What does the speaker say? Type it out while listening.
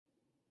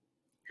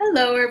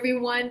Hello,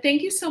 everyone.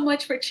 Thank you so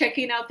much for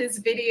checking out this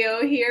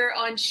video here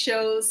on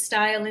Shows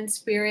Style and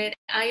Spirit.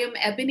 I am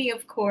Ebony,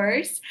 of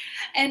course.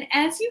 And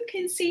as you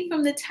can see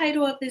from the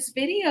title of this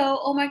video,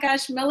 oh my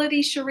gosh,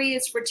 Melody Cherie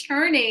is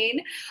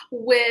returning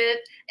with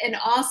an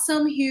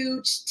awesome,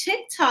 huge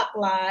TikTok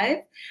live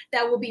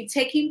that will be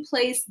taking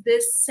place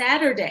this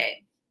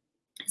Saturday.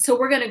 So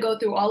we're going to go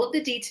through all of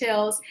the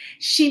details.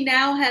 She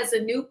now has a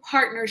new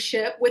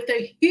partnership with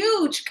a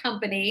huge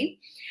company.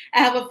 I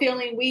have a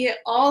feeling we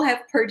all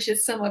have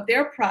purchased some of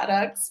their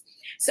products.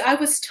 So I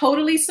was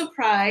totally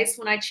surprised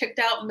when I checked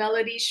out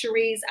Melody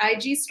Cherie's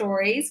IG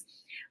stories.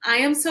 I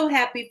am so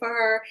happy for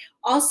her.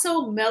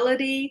 Also,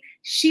 Melody,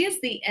 she is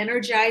the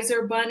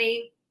Energizer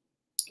Bunny,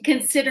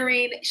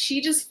 considering she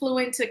just flew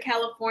into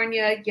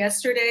California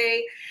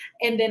yesterday.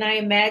 And then I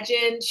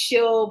imagine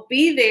she'll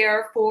be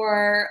there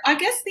for, I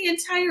guess, the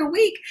entire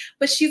week,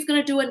 but she's going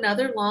to do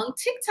another long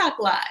TikTok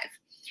live.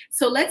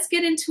 So let's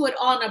get into it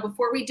all. Now,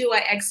 before we do, I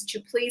ask that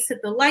you please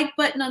hit the like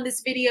button on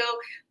this video.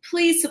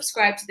 Please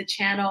subscribe to the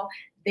channel.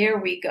 There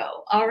we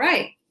go. All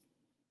right.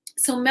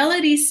 So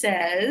Melody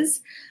says,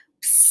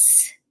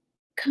 "Psst,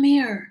 come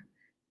here.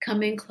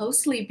 Come in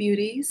closely,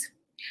 beauties."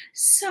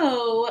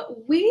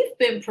 So we've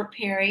been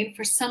preparing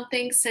for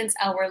something since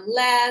our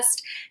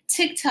last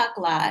TikTok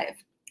live.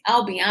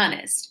 I'll be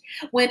honest.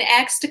 When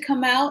asked to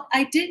come out,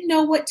 I didn't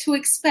know what to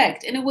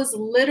expect. And it was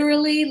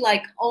literally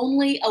like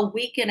only a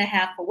week and a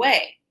half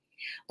away.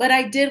 But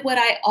I did what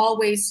I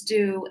always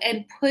do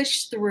and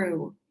pushed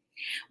through.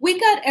 We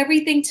got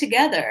everything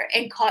together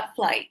and caught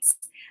flights.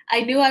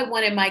 I knew I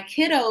wanted my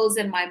kiddos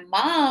and my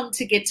mom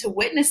to get to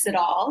witness it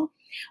all.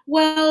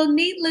 Well,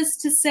 needless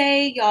to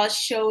say, y'all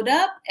showed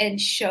up and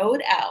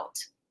showed out.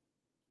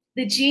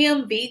 The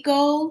GMV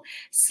goal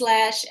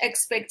 /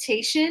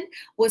 expectation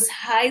was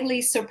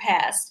highly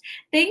surpassed,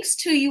 thanks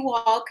to you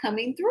all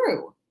coming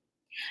through.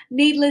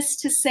 Needless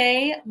to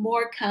say,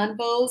 more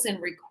convos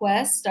and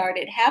requests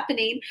started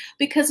happening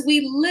because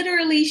we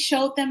literally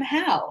showed them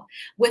how.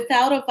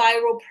 Without a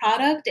viral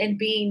product and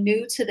being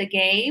new to the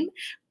game,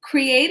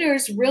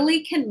 creators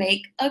really can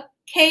make a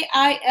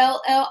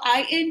KILLING.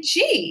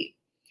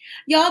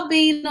 Y'all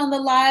being on the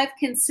live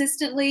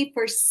consistently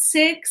for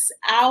 6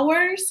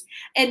 hours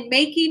and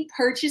making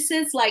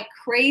purchases like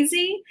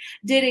crazy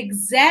did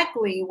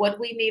exactly what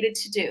we needed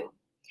to do.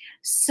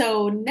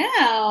 So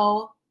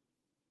now,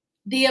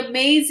 the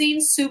amazing,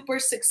 super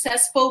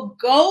successful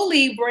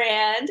Goli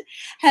brand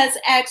has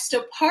asked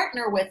to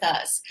partner with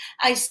us.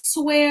 I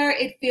swear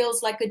it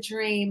feels like a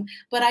dream,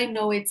 but I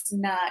know it's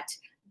not.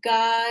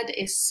 God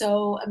is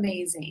so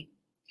amazing.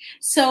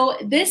 So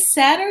this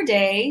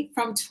Saturday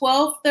from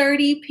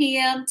 12:30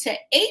 p.m. to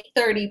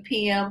 8:30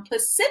 p.m.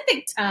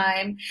 Pacific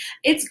time,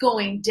 it's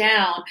going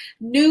down.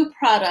 New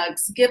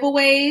products,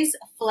 giveaways,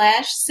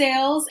 flash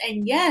sales,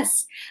 and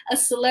yes, a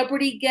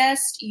celebrity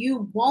guest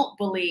you won't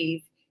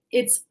believe.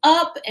 It's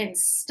up and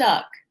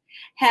stuck.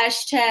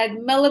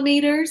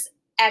 #millimeters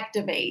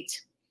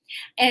activate.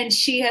 And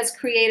she has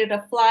created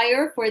a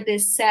flyer for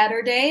this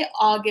Saturday,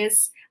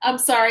 August,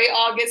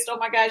 oh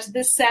my gosh,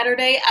 this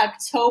Saturday,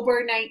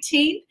 October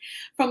 19th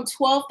from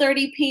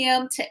 12:30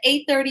 p.m. to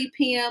 8:30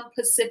 p.m.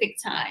 Pacific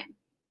time.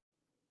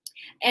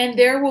 And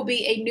there will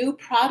be a new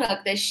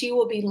product that she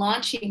will be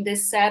launching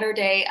this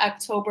Saturday,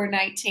 October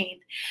 19th.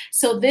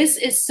 So this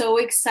is so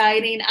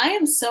exciting. I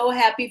am so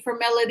happy for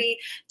Melody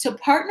to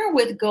partner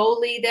with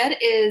Goli.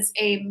 That is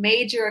a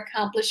major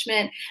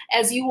accomplishment.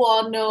 As you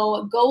all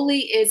know,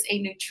 Goli is a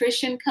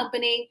nutrition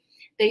company.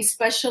 They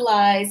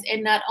specialize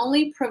in not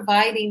only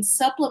providing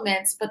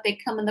supplements, but they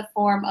come in the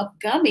form of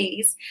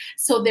gummies.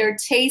 So they're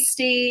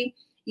tasty,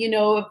 you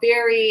know,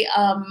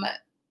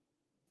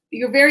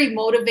 you're very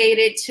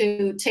motivated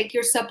to take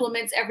your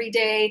supplements every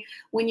day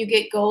when you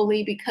get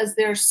Goli because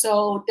they're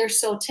so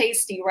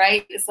tasty,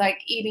 right? It's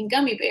like eating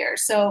gummy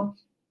bears. So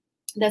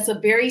that's a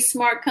very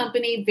smart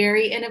company,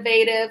 very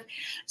innovative.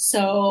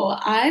 So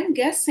I'm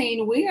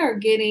guessing we are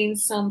getting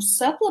some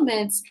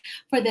supplements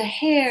for the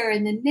hair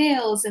and the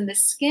nails and the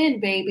skin,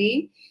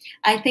 baby.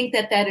 I think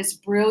that that is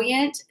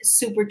brilliant,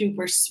 super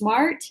duper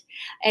smart,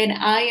 and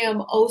I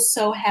am oh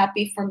so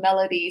happy for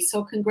Melody.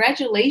 So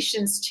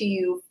congratulations to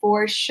you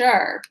for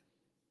sure.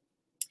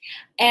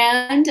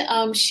 And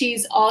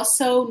she's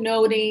also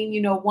noting,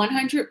 you know,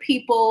 100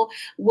 people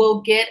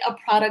will get a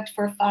product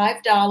for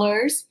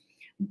 $5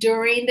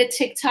 during the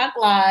TikTok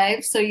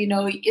live. So, you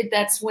know,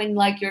 that's when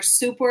like you're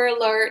super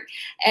alert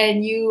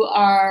and you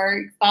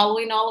are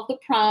following all of the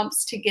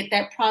prompts to get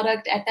that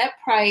product at that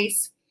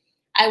price.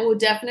 I will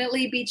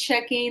definitely be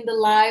checking the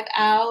live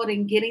out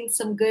and getting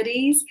some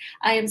goodies.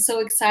 I am so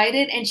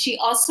excited. And she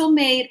also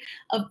made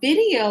a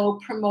video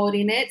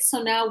promoting it.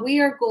 So now we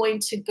are going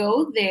to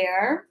go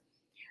there.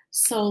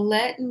 So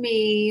let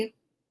me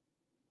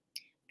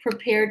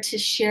prepare to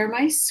share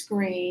my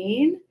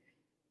screen.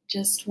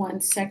 Just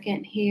 1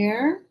 second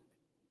here.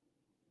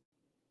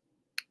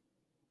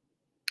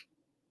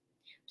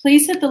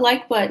 Please hit the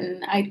like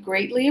button. I'd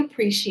greatly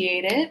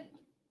appreciate it.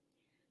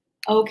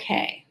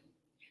 Okay.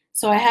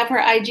 So I have her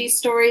IG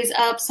stories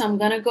up, so I'm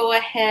going to go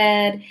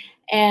ahead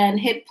and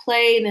hit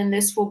play, and then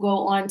this will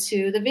go on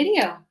to the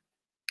video.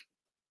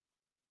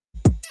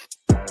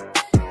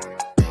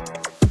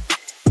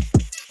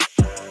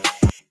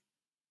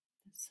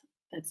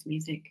 That's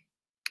music.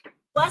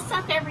 What's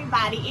up,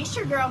 everybody? It's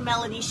your girl,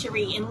 Melody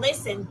Cherie. And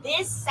listen,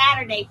 this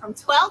Saturday from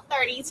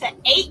 12:30 to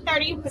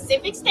 8:30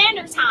 Pacific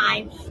Standard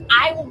Time,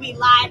 I will be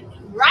live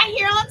right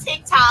here on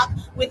TikTok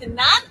with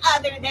none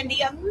other than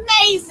the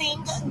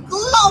amazing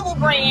global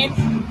brand,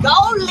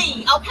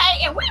 Goldly.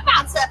 Okay? And we're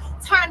about to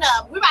turn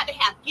up. We're about to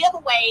have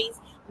giveaways,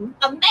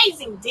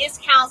 amazing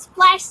discounts,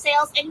 flash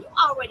sales. And you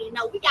already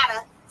know we got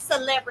a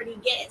celebrity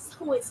guest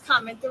who is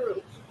coming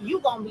through.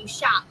 You're going to be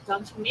shocked.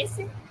 Don't you miss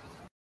it?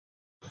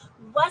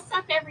 What's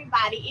up,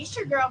 everybody? It's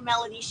your girl,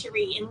 Melody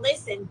Cherie. And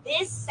listen,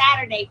 this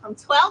Saturday from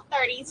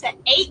 12:30 to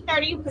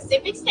 8:30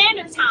 Pacific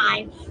Standard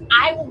Time,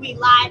 I will be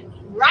live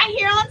right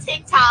here on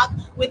TikTok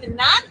with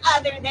none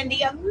other than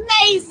the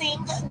amazing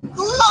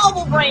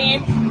global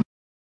brand.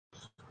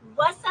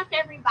 What's up,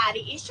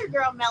 everybody? It's your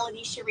girl,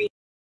 Melody Cherie.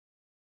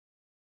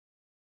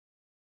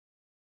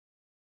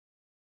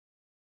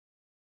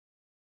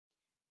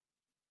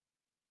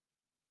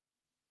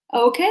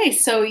 Okay,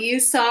 so you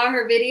saw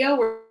her video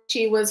where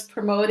she was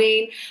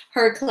promoting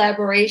her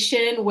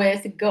collaboration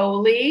with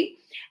Goldly.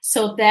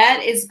 So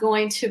that is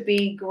going to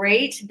be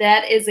great.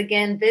 That is,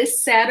 again,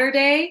 this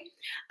Saturday,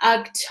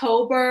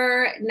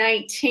 October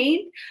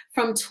 19th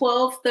from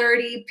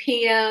 12:30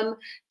 p.m.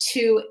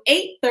 to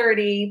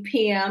 8:30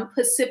 p.m.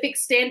 Pacific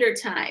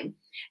Standard Time.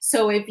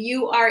 So if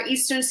you are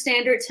Eastern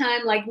Standard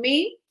Time like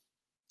me,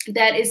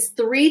 that is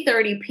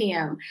 3:30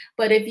 p.m.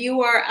 But if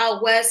you are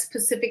out west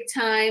Pacific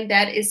time,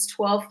 that is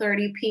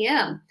 12:30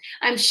 p.m.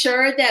 I'm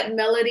sure that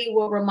Melody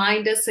will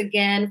remind us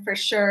again for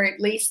sure, at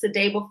least the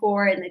day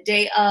before and the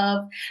day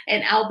of,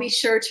 and I'll be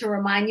sure to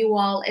remind you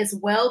all as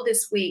well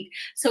this week.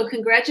 So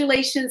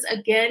congratulations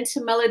again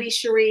to Melody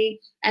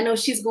Cherie. I know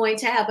she's going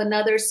to have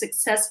another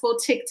successful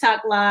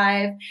TikTok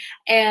live,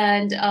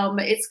 and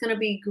it's going to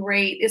be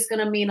great. It's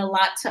going to mean a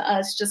lot to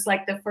us, just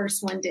like the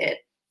first one did.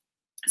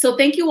 So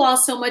thank you all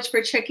so much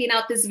for checking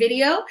out this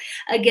video.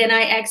 Again,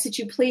 I ask that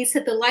you please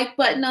hit the like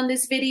button on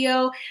this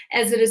video,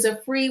 as it is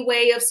a free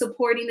way of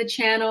supporting the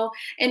channel.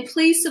 And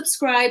please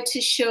subscribe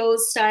to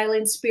Shows Style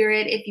and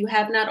Spirit if you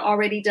have not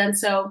already done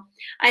so.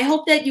 I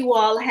hope that you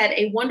all had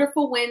a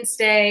wonderful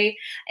Wednesday,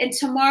 and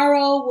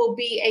tomorrow will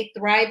be a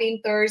thriving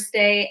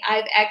Thursday.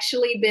 I've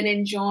actually been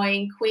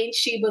enjoying Queen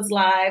Sheba's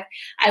live.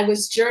 I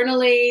was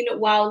journaling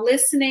while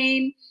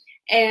listening,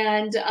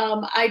 and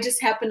I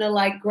just happened to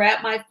like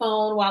grab my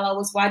phone while I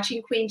was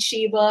watching Queen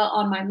Sheba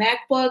on my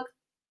MacBook.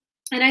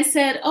 And I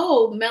said,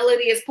 oh,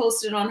 Melody has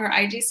posted on her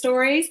IG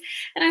stories.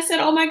 And I said,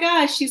 oh my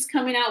gosh, she's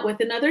coming out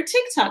with another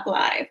TikTok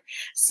live.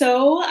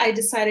 So I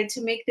decided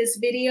to make this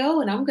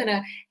video, and I'm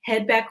gonna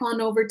head back on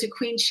over to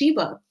Queen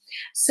Sheba.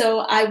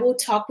 So I will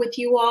talk with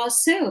you all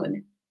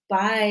soon.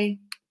 Bye.